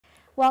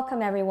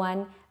Welcome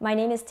everyone. My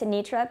name is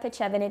Thanitra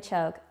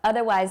Pichedvanichok,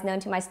 otherwise known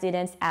to my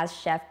students as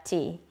Chef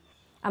T.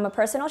 I'm a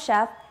personal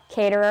chef,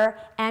 caterer,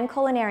 and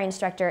culinary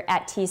instructor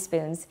at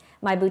Teaspoons,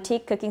 my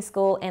boutique cooking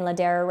school in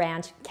Ladera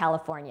Ranch,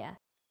 California.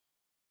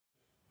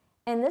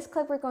 In this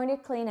clip, we're going to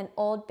clean an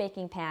old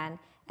baking pan.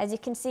 As you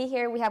can see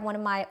here, we have one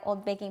of my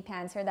old baking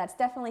pans here that's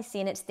definitely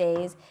seen its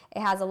days. It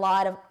has a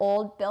lot of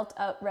old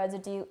built-up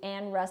residue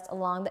and rust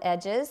along the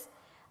edges.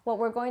 What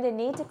we're going to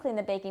need to clean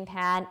the baking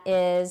pan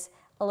is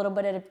a little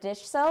bit of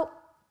dish soap,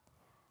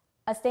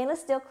 a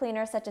stainless steel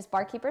cleaner such as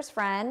Barkeeper's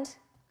Friend,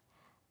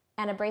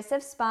 an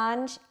abrasive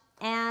sponge,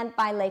 and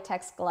my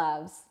latex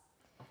gloves.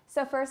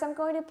 So first I'm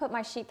going to put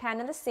my sheet pan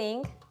in the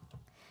sink.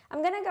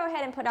 I'm going to go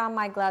ahead and put on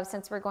my gloves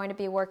since we're going to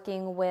be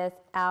working with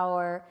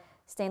our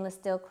stainless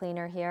steel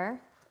cleaner here.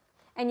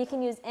 And you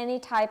can use any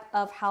type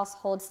of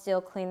household steel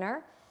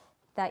cleaner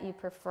that you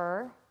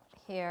prefer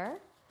here.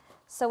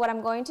 So what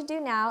I'm going to do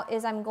now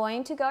is I'm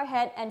going to go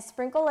ahead and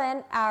sprinkle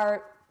in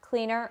our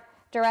cleaner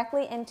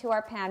directly into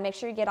our pan. Make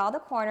sure you get all the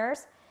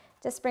corners.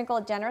 Just sprinkle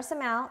a generous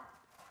amount.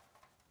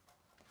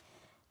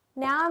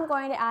 Now I'm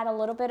going to add a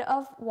little bit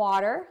of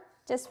water.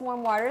 Just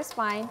warm water is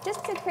fine,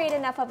 just to create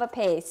enough of a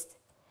paste.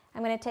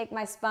 I'm going to take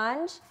my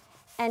sponge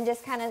and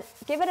just kind of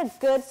give it a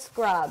good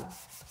scrub.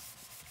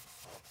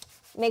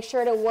 Make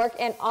sure to work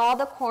in all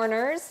the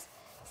corners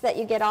so that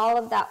you get all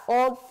of that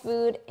old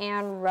food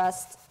and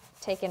rust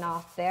taken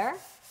off there.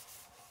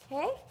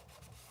 Okay,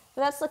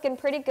 so that's looking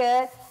pretty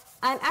good.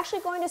 I'm actually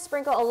going to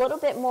sprinkle a little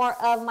bit more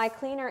of my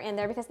cleaner in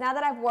there because now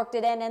that I've worked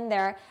it in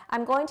there,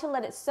 I'm going to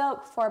let it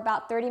soak for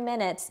about 30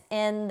 minutes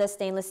in the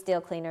stainless steel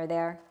cleaner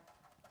there.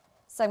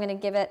 So I'm going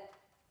to give it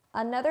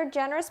another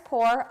generous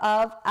pour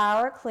of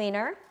our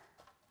cleaner.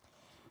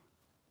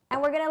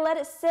 And we're going to let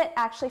it sit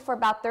actually for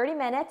about 30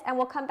 minutes and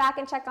we'll come back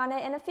and check on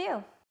it in a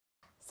few.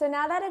 So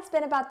now that it's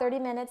been about 30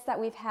 minutes that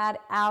we've had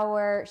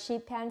our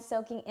sheet pan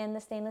soaking in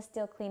the stainless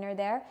steel cleaner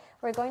there,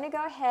 we're going to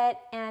go ahead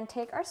and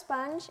take our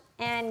sponge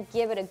and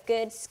give it a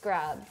good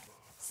scrub.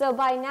 So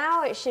by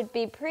now it should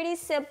be pretty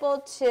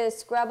simple to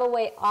scrub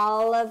away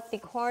all of the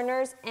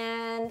corners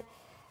and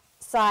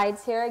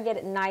sides here, get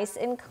it nice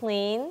and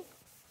clean,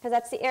 because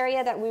that's the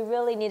area that we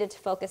really needed to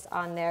focus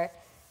on there.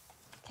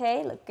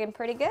 Okay, looking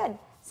pretty good.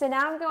 So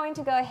now I'm going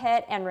to go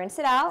ahead and rinse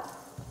it out.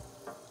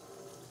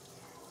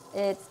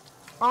 It's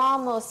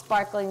almost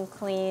sparkling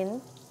clean.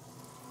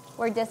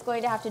 We're just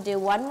going to have to do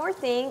one more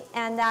thing,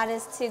 and that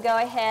is to go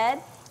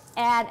ahead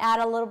and add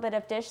a little bit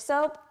of dish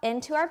soap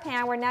into our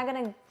pan. We're now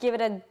going to give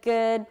it a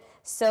good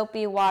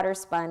soapy water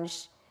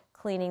sponge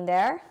cleaning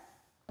there.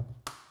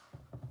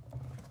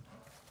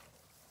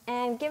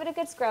 And give it a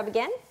good scrub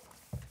again.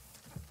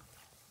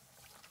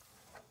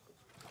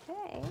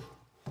 Okay.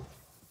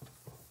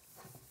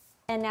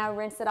 And now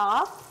rinse it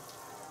off.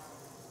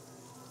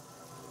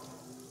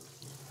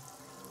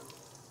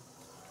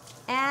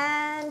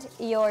 And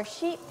your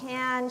sheet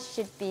pan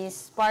should be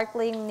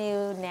sparkling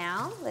new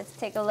now. Let's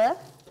take a look.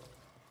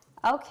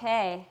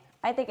 Okay,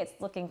 I think it's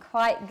looking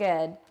quite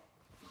good.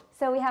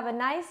 So we have a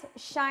nice,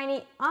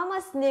 shiny,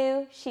 almost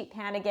new sheet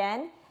pan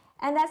again.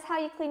 And that's how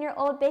you clean your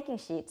old baking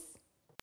sheets.